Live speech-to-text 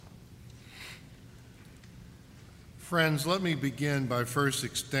Friends, let me begin by first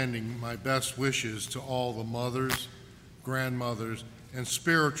extending my best wishes to all the mothers, grandmothers, and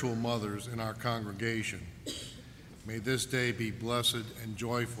spiritual mothers in our congregation. May this day be blessed and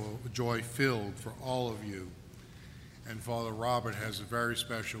joy-filled for all of you. And Father Robert has a very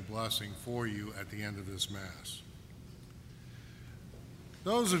special blessing for you at the end of this Mass.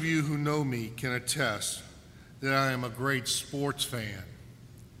 Those of you who know me can attest that I am a great sports fan,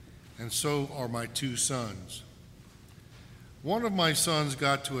 and so are my two sons. One of my sons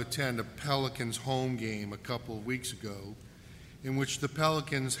got to attend a Pelicans home game a couple of weeks ago in which the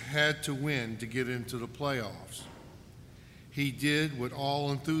Pelicans had to win to get into the playoffs. He did what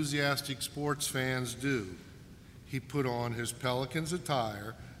all enthusiastic sports fans do. He put on his Pelicans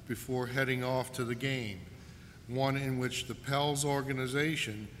attire before heading off to the game, one in which the Pels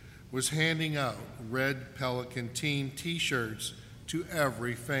organization was handing out red Pelican team t-shirts to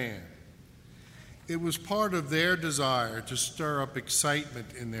every fan. It was part of their desire to stir up excitement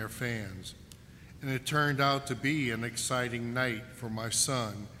in their fans, and it turned out to be an exciting night for my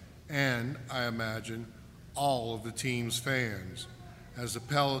son and, I imagine, all of the team's fans as the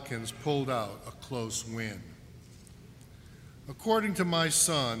Pelicans pulled out a close win. According to my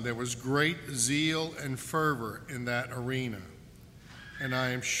son, there was great zeal and fervor in that arena, and I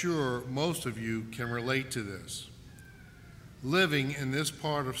am sure most of you can relate to this. Living in this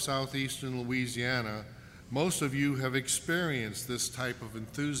part of southeastern Louisiana, most of you have experienced this type of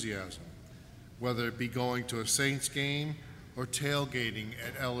enthusiasm, whether it be going to a Saints game or tailgating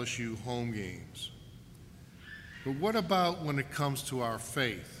at LSU home games. But what about when it comes to our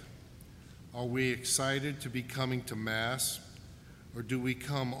faith? Are we excited to be coming to Mass, or do we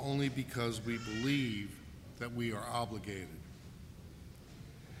come only because we believe that we are obligated?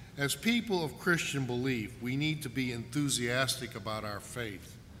 As people of Christian belief, we need to be enthusiastic about our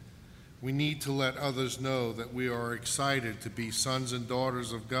faith. We need to let others know that we are excited to be sons and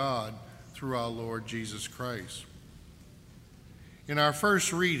daughters of God through our Lord Jesus Christ. In our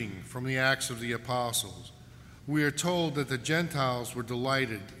first reading from the Acts of the Apostles, we are told that the Gentiles were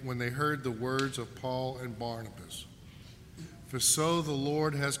delighted when they heard the words of Paul and Barnabas. For so the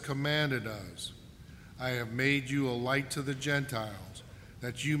Lord has commanded us, I have made you a light to the Gentiles,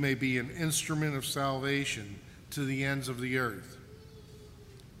 that you may be an instrument of salvation to the ends of the earth.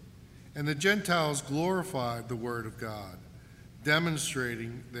 And the Gentiles glorified the word of God,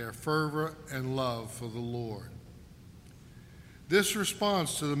 demonstrating their fervor and love for the Lord. This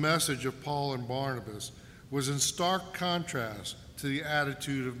response to the message of Paul and Barnabas was in stark contrast to the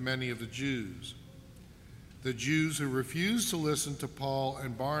attitude of many of the Jews. The Jews who refused to listen to Paul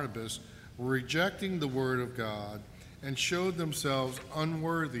and Barnabas were rejecting the word of God and showed themselves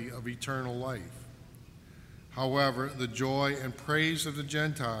unworthy of eternal life. However, the joy and praise of the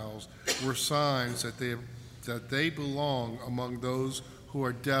Gentiles were signs that they belong among those who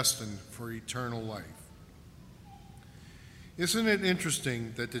are destined for eternal life. Isn't it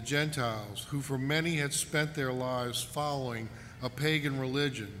interesting that the Gentiles, who for many had spent their lives following a pagan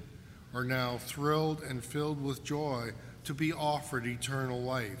religion, are now thrilled and filled with joy to be offered eternal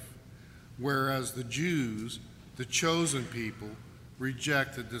life, whereas the Jews, the chosen people,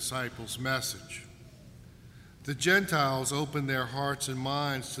 reject the disciples' message. The Gentiles opened their hearts and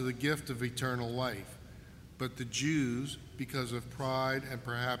minds to the gift of eternal life, but the Jews, because of pride and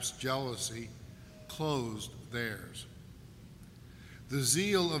perhaps jealousy, closed theirs. The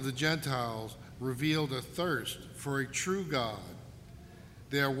zeal of the Gentiles revealed a thirst for a true God.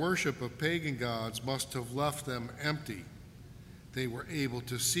 Their worship of pagan gods must have left them empty. They were able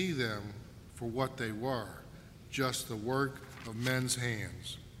to see them for what they were, just the work of men's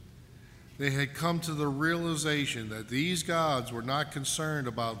hands. They had come to the realization that these gods were not concerned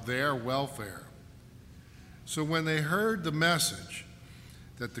about their welfare. So when they heard the message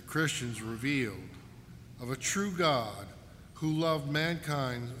that the Christians revealed of a true God who loved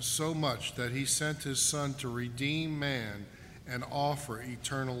mankind so much that he sent his Son to redeem man and offer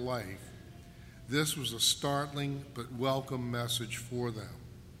eternal life, this was a startling but welcome message for them.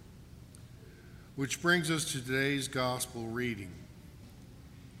 Which brings us to today's gospel reading.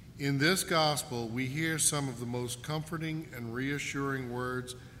 In this gospel, we hear some of the most comforting and reassuring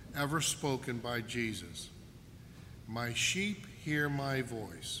words ever spoken by Jesus. My sheep hear my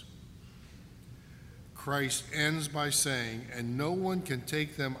voice. Christ ends by saying, and no one can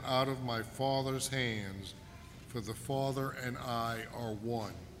take them out of my Father's hands, for the Father and I are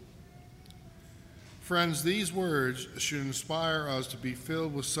one. Friends, these words should inspire us to be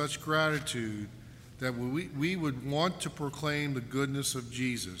filled with such gratitude that we would want to proclaim the goodness of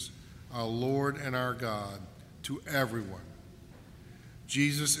Jesus, our Lord and our God, to everyone.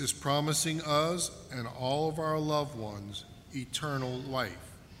 Jesus is promising us and all of our loved ones eternal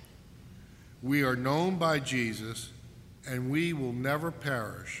life. We are known by Jesus, and we will never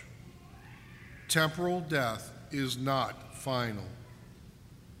perish. Temporal death is not final.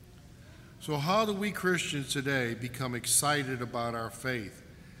 So how do we Christians today become excited about our faith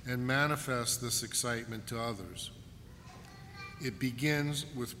and manifest this excitement to others? It begins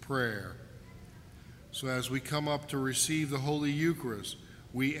with prayer. So as we come up to receive the Holy Eucharist,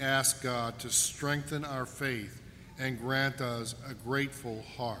 we ask God to strengthen our faith and grant us a grateful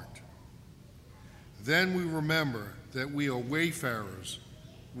heart. Then we remember that we are wayfarers.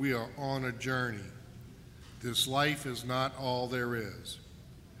 We are on a journey. This life is not all there is.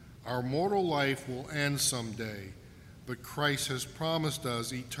 Our mortal life will end someday, but Christ has promised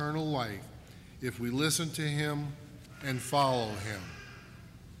us eternal life if we listen to him and follow him.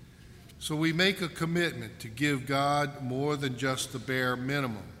 So we make a commitment to give God more than just the bare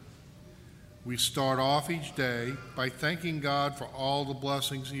minimum. We start off each day by thanking God for all the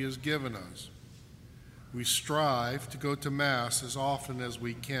blessings he has given us. We strive to go to Mass as often as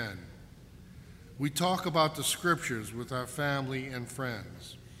we can. We talk about the Scriptures with our family and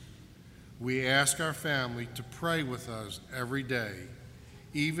friends. We ask our family to pray with us every day,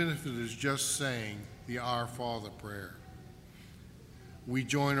 even if it is just saying the Our Father prayer. We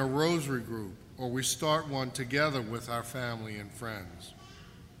join a rosary group, or we start one together with our family and friends.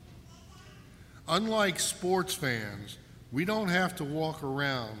 Unlike sports fans, we don't have to walk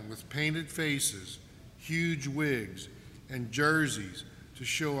around with painted faces, huge wigs, and jerseys to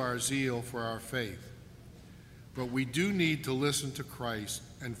show our zeal for our faith. But we do need to listen to Christ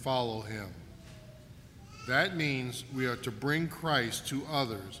and follow him. That means we are to bring Christ to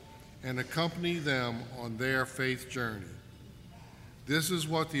others and accompany them on their faith journey. This is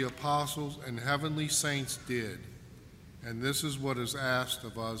what the apostles and heavenly saints did, and this is what is asked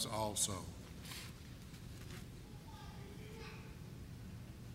of us also.